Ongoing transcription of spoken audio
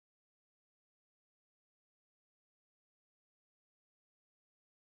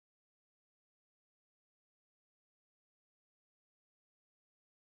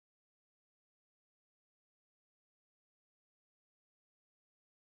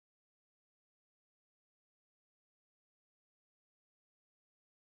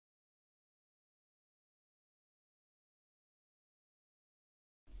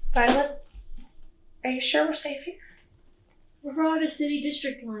Violet, are you sure we're safe here? We're out of city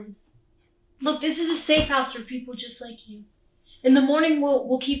district lines. Look, this is a safe house for people just like you. In the morning,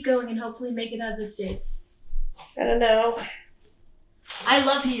 we'll keep going and hopefully make it out of the States. I don't know. I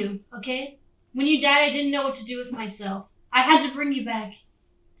love you, okay? When you died, I didn't know what to do with myself. I had to bring you back.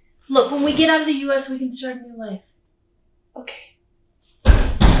 Look, when we get out of the U.S., we can start a new life. Okay.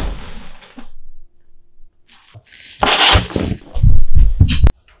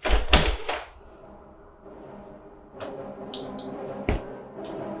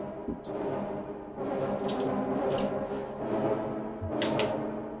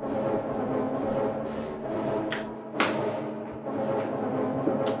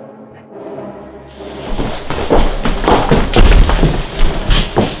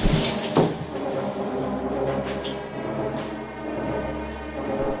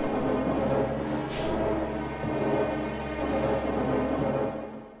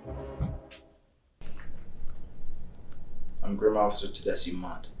 I'm Grim Officer Tedeschi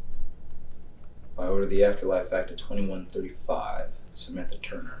Mont. By order of the Afterlife Act of 2135, Samantha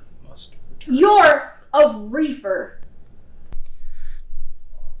Turner must return. You're a reaper.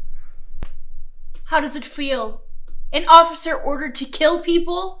 How does it feel? An officer ordered to kill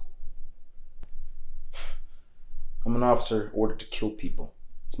people? I'm an officer ordered to kill people.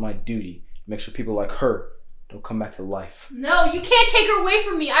 It's my duty to make sure people like her don't come back to life. No, you can't take her away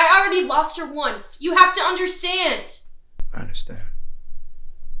from me. I already lost her once. You have to understand. I understand.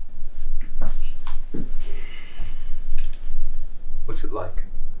 What's it like?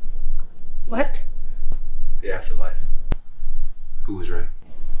 What? The afterlife. Who was right?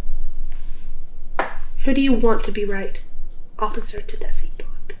 Who do you want to be right? Officer Tedeschi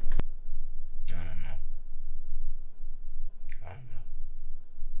Mont. I don't know.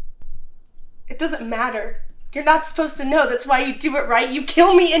 It doesn't matter. You're not supposed to know. That's why you do it, right? You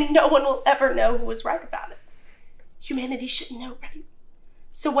kill me and no one will ever know who was right about it. Humanity shouldn't know, right?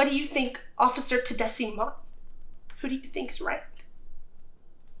 So what do you think, Officer Tedeschi Mont? Who do you think's right?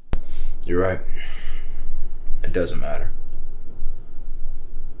 You're right. It doesn't matter.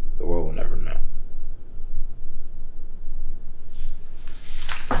 The world will never know.